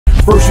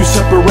First you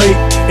separate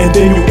and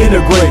then you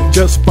integrate.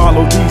 Just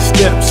follow these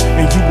steps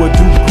and you will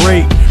do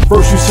great.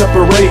 First you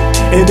separate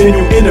and then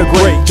you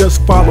integrate.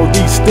 Just follow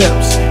these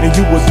steps and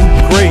you will do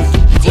great.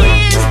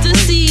 Tis the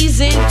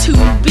season to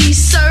be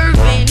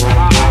serving.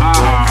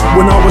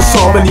 When I was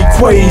solving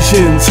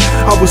equations,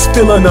 I was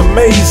feeling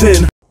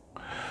amazing.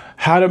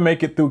 How to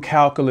make it through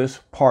calculus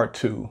part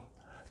 2.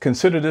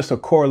 Consider this a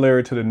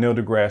corollary to the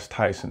Degrasse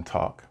Tyson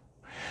talk.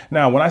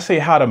 Now, when I say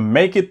how to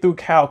make it through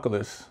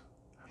calculus,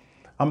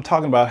 I'm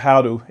talking about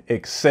how to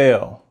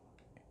excel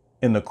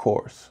in the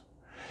course.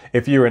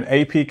 If you're in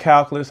AP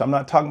calculus, I'm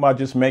not talking about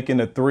just making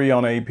a 3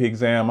 on an AP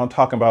exam. I'm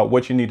talking about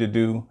what you need to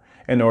do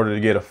in order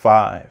to get a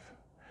 5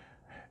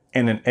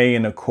 and an A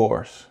in the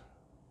course.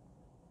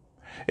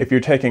 If you're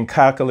taking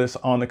calculus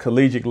on the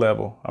collegiate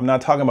level, I'm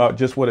not talking about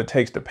just what it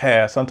takes to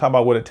pass. I'm talking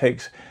about what it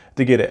takes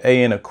to get an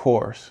A in a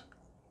course.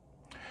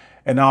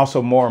 And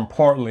also, more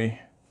importantly,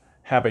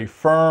 have a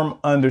firm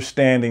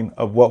understanding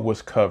of what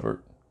was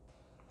covered.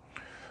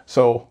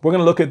 So we're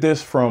going to look at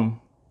this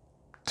from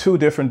 2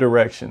 different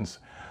directions.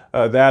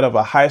 That of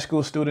a high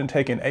school student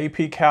taking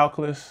AP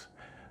calculus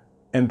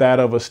and that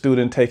of a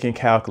student taking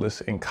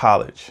calculus in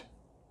college.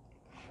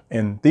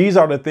 And these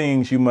are the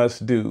things you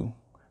must do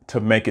to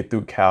make it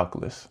through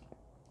calculus.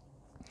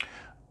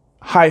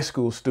 High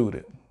school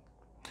student.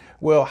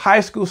 Well,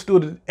 high school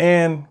student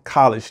and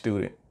college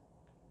student,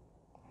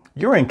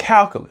 you're in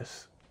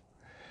calculus.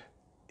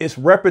 Its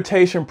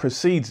reputation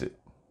precedes it.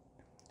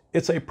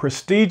 It's a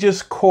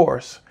prestigious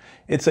course.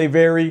 It's a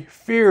very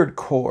feared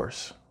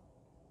course.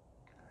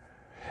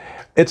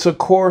 It's a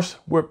course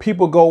where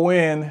people go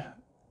in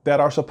that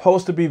are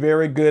supposed to be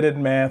very good at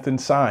math and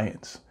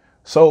science.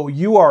 So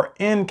you are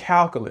in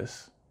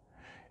calculus.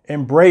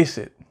 Embrace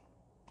it.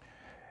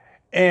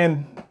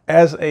 And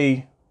as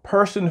a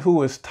person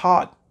who has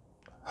taught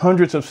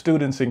hundreds of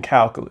students in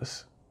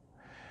calculus,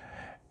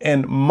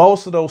 and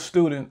most of those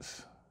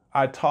students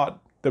I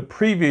taught the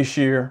previous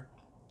year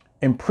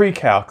in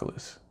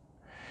pre-calculus,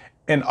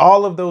 and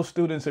all of those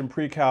students in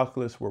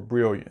pre-calculus were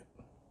brilliant.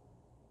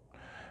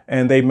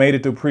 And they made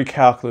it through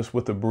pre-calculus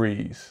with a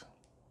breeze.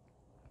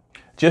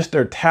 Just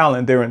their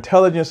talent, their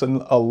intelligence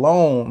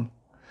alone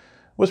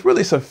was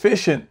really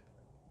sufficient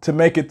to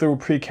make it through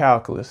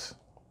pre-calculus.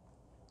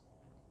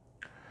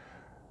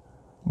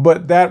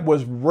 But that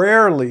was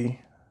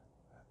rarely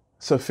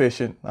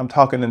sufficient. I'm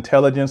talking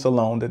intelligence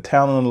alone, the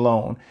talent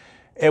alone.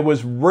 It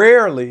was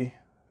rarely,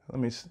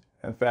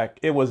 in fact,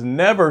 it was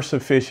never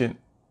sufficient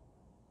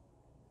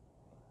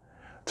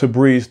to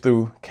breeze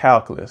through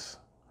calculus.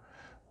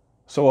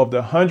 So of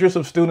the hundreds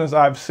of students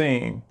I've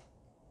seen,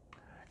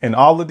 and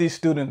all of these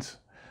students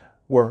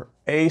were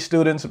A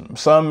students,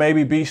 some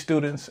maybe B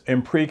students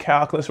in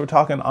pre-calculus. We're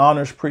talking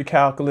honors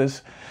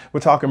pre-calculus. We're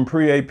talking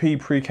pre-AP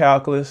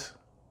pre-calculus.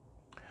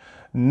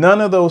 None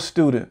of those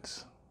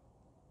students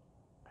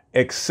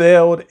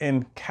excelled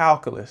in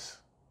calculus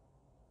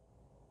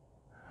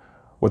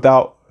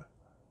without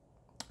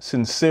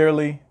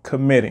sincerely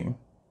committing.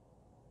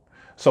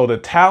 So the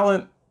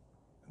talent,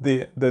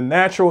 the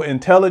natural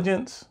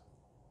intelligence,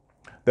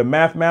 the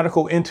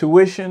mathematical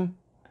intuition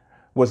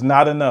was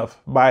not enough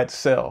by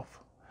itself.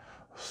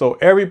 So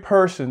every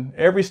person,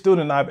 every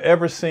student I've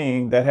ever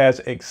seen that has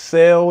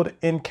excelled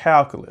in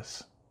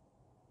calculus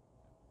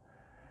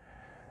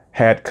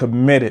had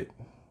committed.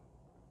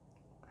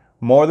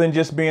 More than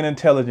just being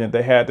intelligent,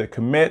 they had to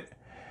commit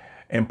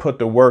and put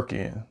the work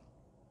in.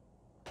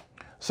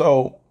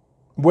 So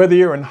whether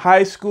you're in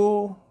high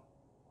school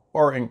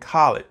or in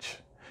college,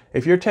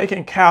 if you're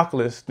taking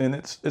calculus, then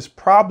it's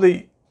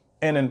probably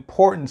an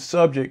important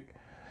subject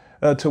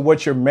to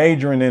what you're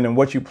majoring in and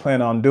what you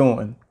plan on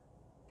doing.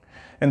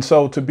 And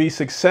so to be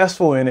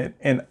successful in it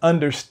and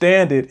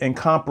understand it and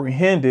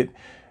comprehend it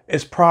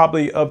is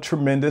probably of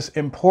tremendous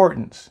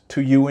importance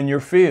to you in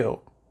your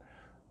field.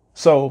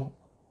 So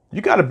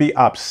you got to be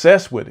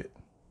obsessed with it.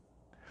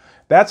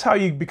 That's how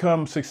you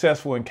become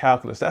successful in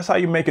calculus. That's how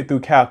you make it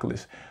through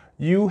calculus.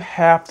 You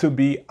have to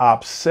be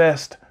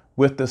obsessed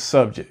with the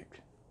subject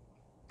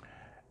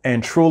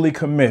and truly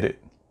committed.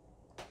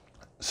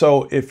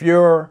 So if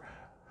you're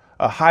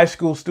a high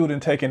school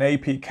student taking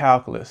AP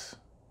calculus,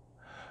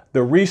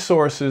 the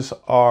resources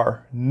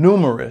are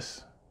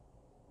numerous.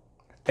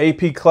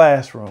 AP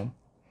classroom.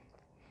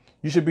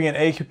 You should be in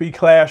AP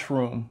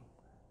classroom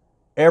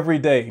every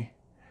day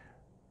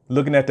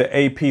looking at the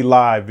AP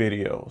live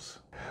videos.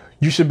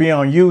 You should be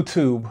on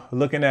YouTube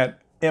looking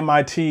at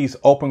MIT's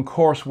open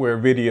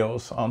courseware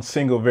videos on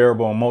single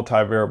variable and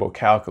multivariable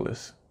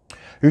calculus.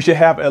 You should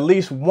have at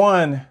least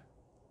one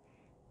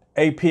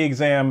AP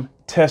exam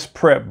test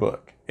prep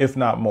book, if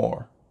not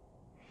more.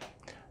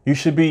 You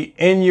should be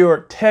in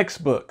your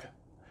textbook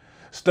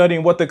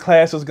studying what the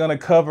class is going to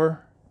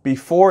cover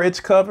before it's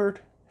covered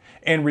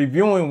and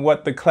reviewing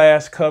what the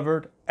class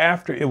covered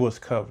after it was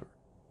covered.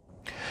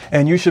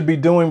 And you should be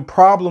doing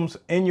problems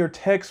in your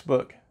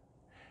textbook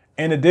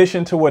in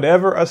addition to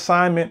whatever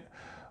assignment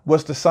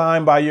was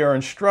assigned by your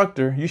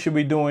instructor. You should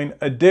be doing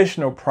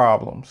additional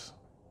problems.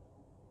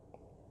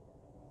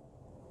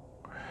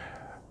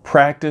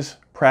 Practice,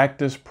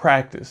 practice,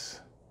 practice.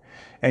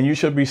 And you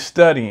should be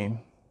studying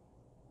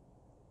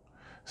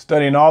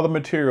all the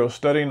materials,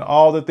 studying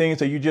all the things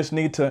that you just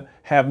need to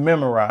have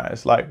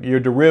memorized, like your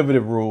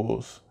derivative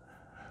rules,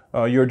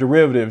 your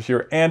derivatives,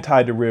 your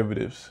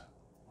antiderivatives,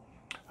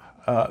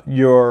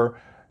 your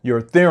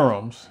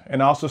theorems,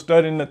 and also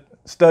studying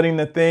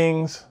the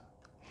things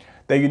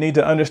that you need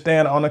to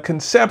understand on a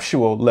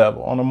conceptual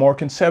level, on a more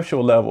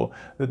conceptual level,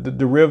 the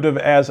derivative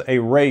as a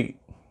rate,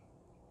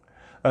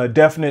 a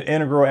definite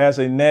integral as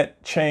a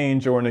net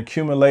change or an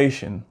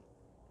accumulation,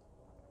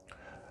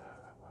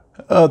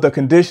 the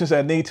conditions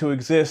that need to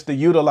exist to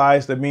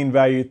utilize the mean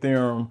value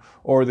theorem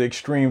or the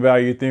extreme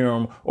value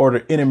theorem or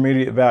the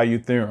intermediate value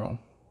theorem.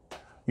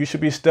 You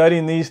should be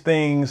studying these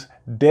things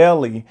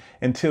daily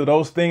until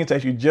those things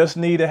that you just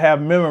need to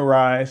have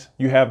memorized,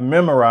 you have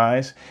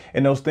memorized,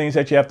 and those things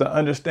that you have to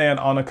understand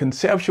on a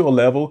conceptual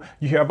level,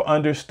 you have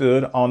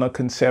understood on a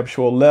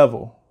conceptual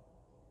level.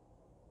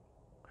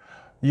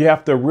 You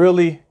have to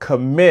really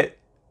commit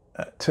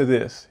to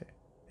this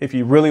if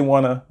you really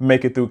want to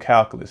make it through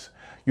calculus.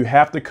 You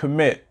have to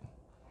commit.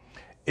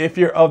 If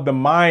you're of the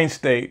mind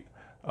state,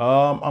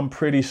 I'm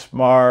pretty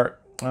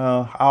smart,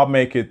 I'll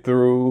make it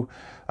through,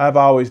 I've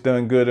always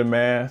done good in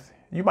math,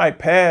 you might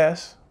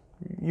pass,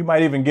 you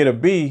might even get a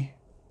B,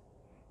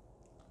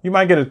 you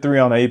might get a 3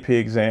 on the AP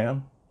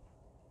exam,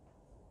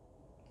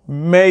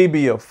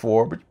 maybe a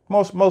 4, but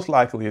most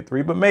likely a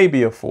 3, but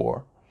maybe a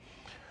 4.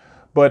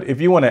 But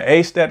if you want to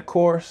ace that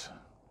course,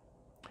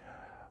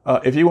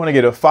 if you want to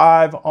get a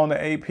 5 on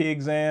the AP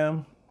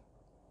exam,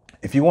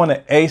 if you want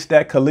to ace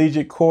that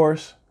collegiate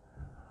course,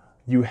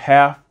 you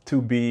have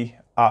to be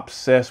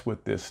obsessed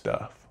with this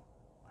stuff.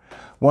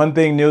 One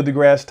thing Neil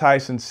deGrasse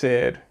Tyson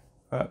said,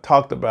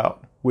 talked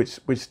about, which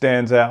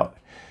stands out,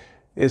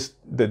 is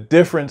the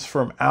difference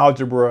from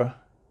algebra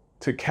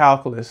to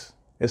calculus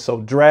is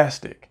so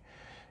drastic.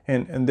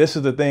 And this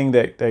is the thing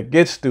that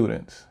gets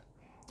students,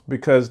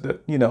 because the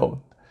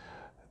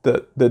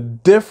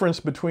difference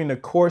between the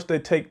course they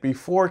take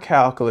before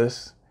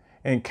calculus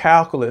and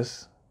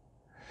calculus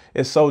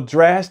is so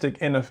drastic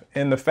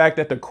in the fact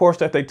that the course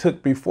that they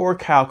took before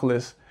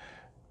calculus,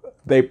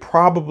 they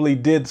probably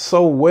did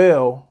so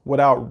well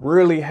without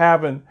really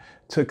having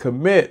to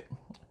commit.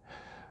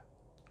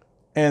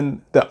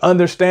 And the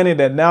understanding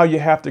that now you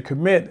have to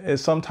commit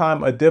is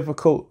sometimes a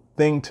difficult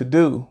thing to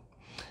do.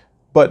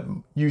 But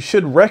you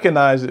should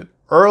recognize it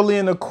early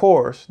in the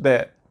course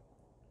that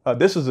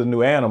this is a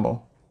new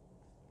animal.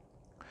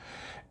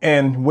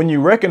 And when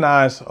you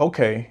recognize,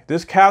 okay,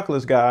 this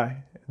calculus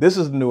guy, this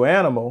is a new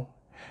animal,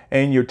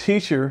 and your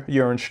teacher,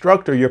 your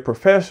instructor, your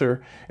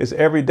professor is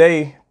every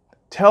day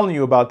telling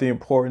you about the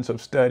importance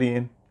of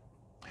studying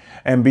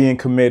and being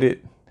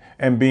committed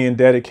and being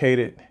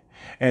dedicated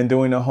and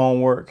doing the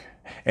homework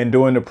and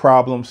doing the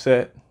problem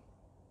set.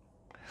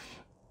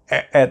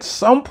 At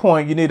some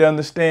point, you need to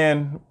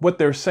understand what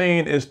they're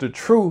saying is the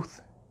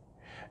truth,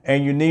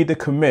 and you need to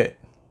commit.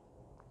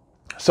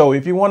 So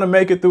if you want to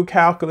make it through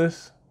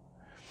calculus,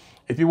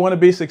 if you want to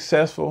be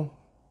successful,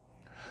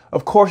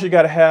 of course, you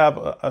got to have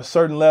a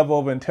certain level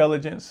of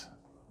intelligence.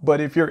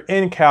 But if you're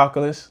in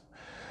calculus,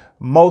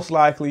 most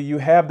likely you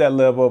have that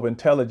level of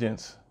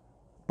intelligence.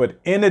 But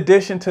in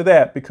addition to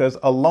that, because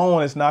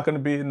alone is not going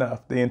to be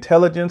enough, the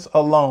intelligence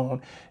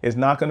alone is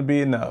not going to be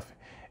enough.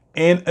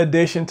 In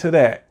addition to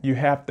that, you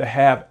have to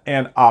have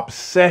an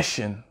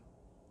obsession,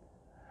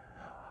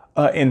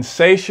 an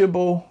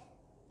insatiable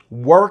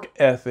work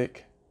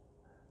ethic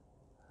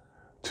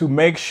to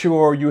make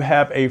sure you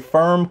have a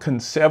firm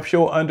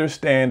conceptual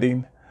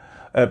understanding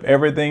of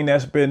everything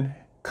that's been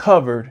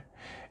covered,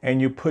 and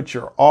you put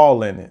your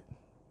all in it.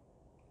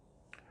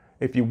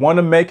 If you want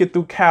to make it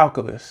through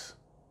calculus,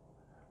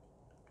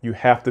 you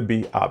have to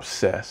be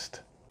obsessed.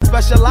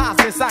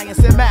 Specialized in science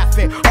and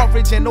mathing,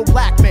 original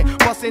black men,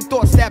 busting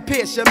thoughts that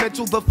pierce your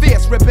mental, the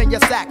fierce, ripping your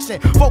section,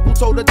 vocal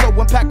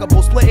toe-to-toe,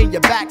 impeccable, splitting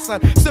your back,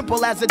 son,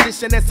 simple as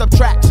addition and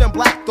subtraction,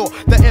 black thought,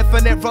 the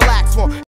infinite relax one.